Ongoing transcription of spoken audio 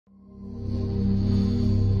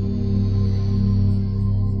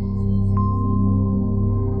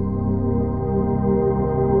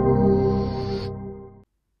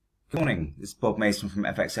This is Bob Mason from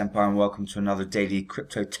FX Empire, and welcome to another daily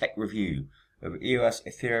crypto tech review of EOS,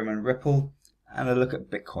 Ethereum and Ripple, and a look at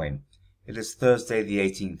Bitcoin. It is Thursday the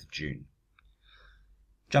 18th of June.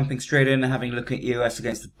 Jumping straight in and having a look at EOS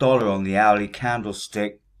against the dollar on the hourly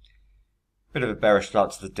candlestick. Bit of a bearish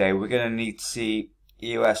start to the day. We're going to need to see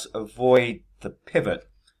EOS avoid the pivot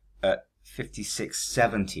at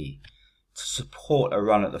 56.70 to support a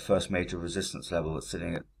run at the first major resistance level that's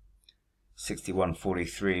sitting at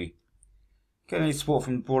 61.43. Going to need support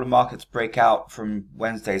from the broader market to break out from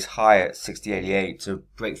Wednesday's high at 60.88 to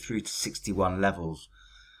break through to 61 levels.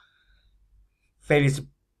 Failure to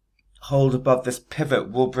hold above this pivot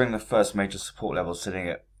will bring the first major support level sitting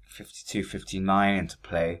at 52.59 into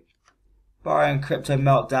play. Barring crypto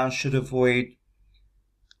meltdown should avoid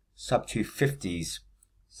sub 250s.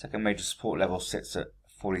 Second major support level sits at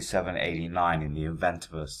 47.89 in the event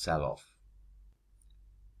of a sell-off.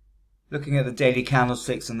 Looking at the daily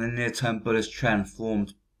candlesticks and the near-term bullish trend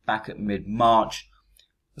formed back at mid-March,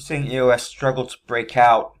 we're seeing EOS struggle to break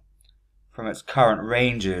out from its current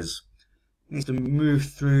ranges. It needs to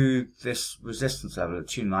move through this resistance level at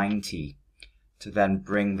 290 to then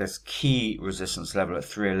bring this key resistance level at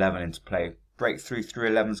 311 into play. Breakthrough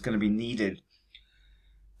 311 is going to be needed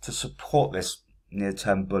to support this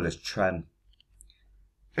near-term bullish trend.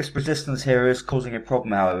 This resistance here is causing a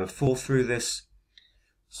problem, however. Fall through this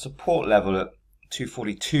support level at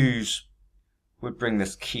 242s would bring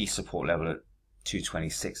this key support level at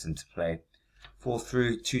 226 into play. Fall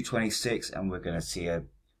through 226 and we're going to see a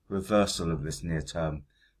reversal of this near-term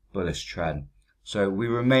bullish trend. So we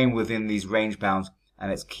remain within these range bounds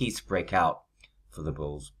and it's key to break out for the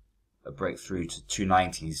bulls. A breakthrough to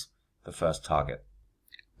 290s, the first target.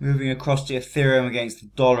 Moving across to Ethereum against the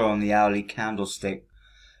dollar on the hourly candlestick.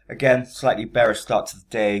 Again, slightly bearish start to the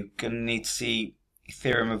day. Going to need to see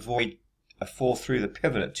Ethereum avoid a fall through the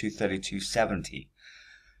pivot at 232.70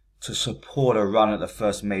 to support a run at the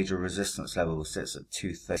first major resistance level, which sits at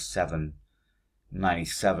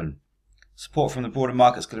 237.97. Support from the broader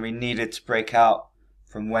market is going to be needed to break out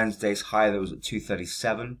from Wednesday's high that was at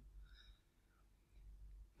 237.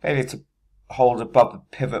 Failure to hold above the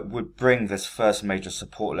pivot would bring this first major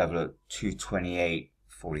support level at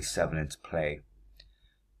 228.47 into play.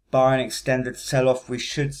 Barring an extended sell-off, we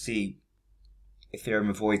should see Ethereum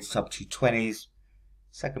avoid sub 220s.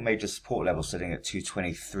 Second major support level sitting at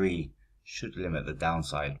 223 should limit the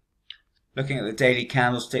downside. Looking at the daily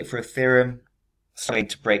candlestick for Ethereum, starting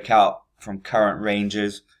to break out from current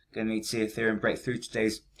ranges. Going to need to see Ethereum break through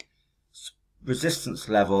today's resistance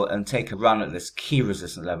level and take a run at this key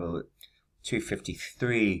resistance level at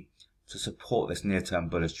 253 to support this near-term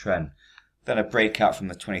bullish trend. Then a breakout from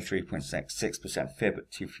the 23.6% fib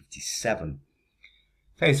at 257.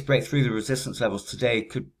 Failure to break through the resistance levels today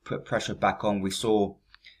could put pressure back on. We saw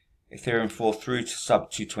Ethereum fall through to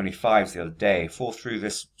sub 225s the other day. Fall through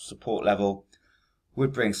this support level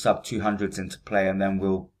would bring sub 200s into play, and then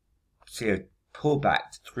we'll see a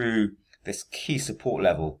pullback through this key support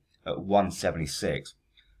level at 176.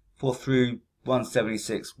 Fall through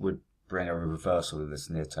 176 would bring a reversal of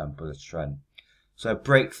this near-term bullish trend. So a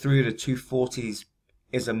break through the 240s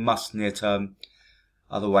is a must near term.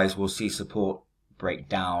 Otherwise we'll see support break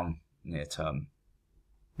down near term.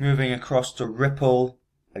 Moving across to Ripple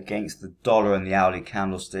against the dollar and the hourly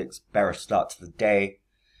candlesticks. Bearish start to the day.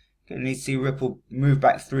 Going to need to see Ripple move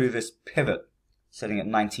back through this pivot sitting at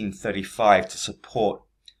 1935 to support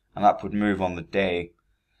an upward move on the day.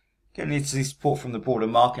 Going to need to see support from the broader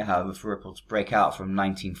market, however, for Ripple to break out from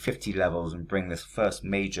 1950 levels and bring this first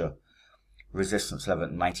major resistance level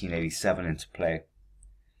at 1987 into play.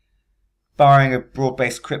 Barring a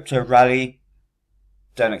broad-based crypto rally,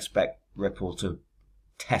 don't expect Ripple to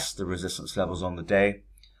test the resistance levels on the day.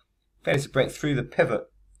 Failure to break through the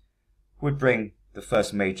pivot would bring the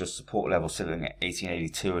first major support level sitting at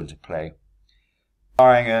 1882 into play.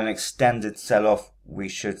 Barring an extended sell-off, we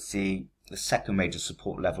should see the second major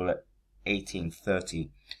support level at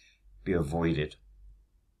 1830 be avoided.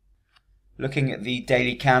 Looking at the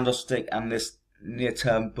daily candlestick and this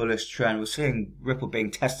near-term bullish trend, we're seeing Ripple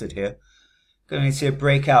being tested here. Going to need to see a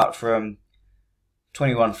breakout from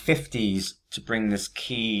 2150s to bring this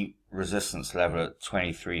key resistance level at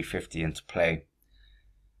 2350 into play.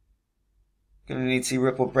 Going to need to see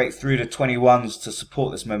Ripple break through to 21s to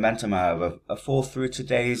support this momentum, however. A fall through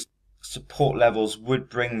today's support levels would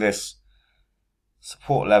bring this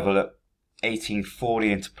support level at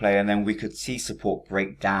 1840 into play, and then we could see support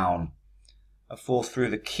break down. A fall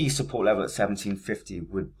through the key support level at 1750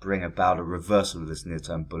 would bring about a reversal of this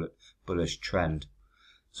near-term bullish trend.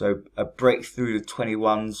 So a break through the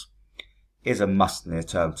 21s is a must near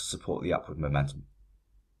term to support the upward momentum.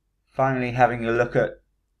 Finally, having a look at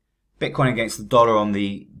Bitcoin against the dollar on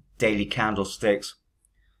the daily candlesticks.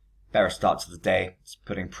 Bearish start to the day. It's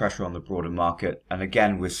putting pressure on the broader market. And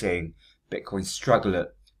again, we're seeing Bitcoin struggle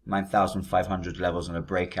at 9,500 levels in a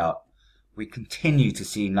breakout. We continue to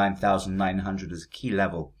see 9,900 as a key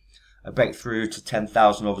level. A breakthrough to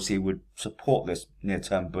 10,000 obviously would support this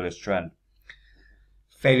near-term bullish trend.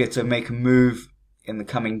 Failure to make a move in the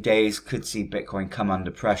coming days could see Bitcoin come under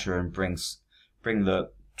pressure and bring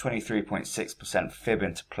the 23.6% fib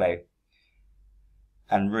into play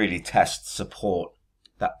and really test support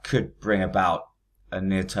that could bring about a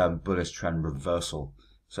near-term bullish trend reversal.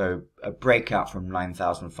 So a breakout from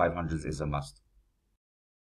 9,500 is a must.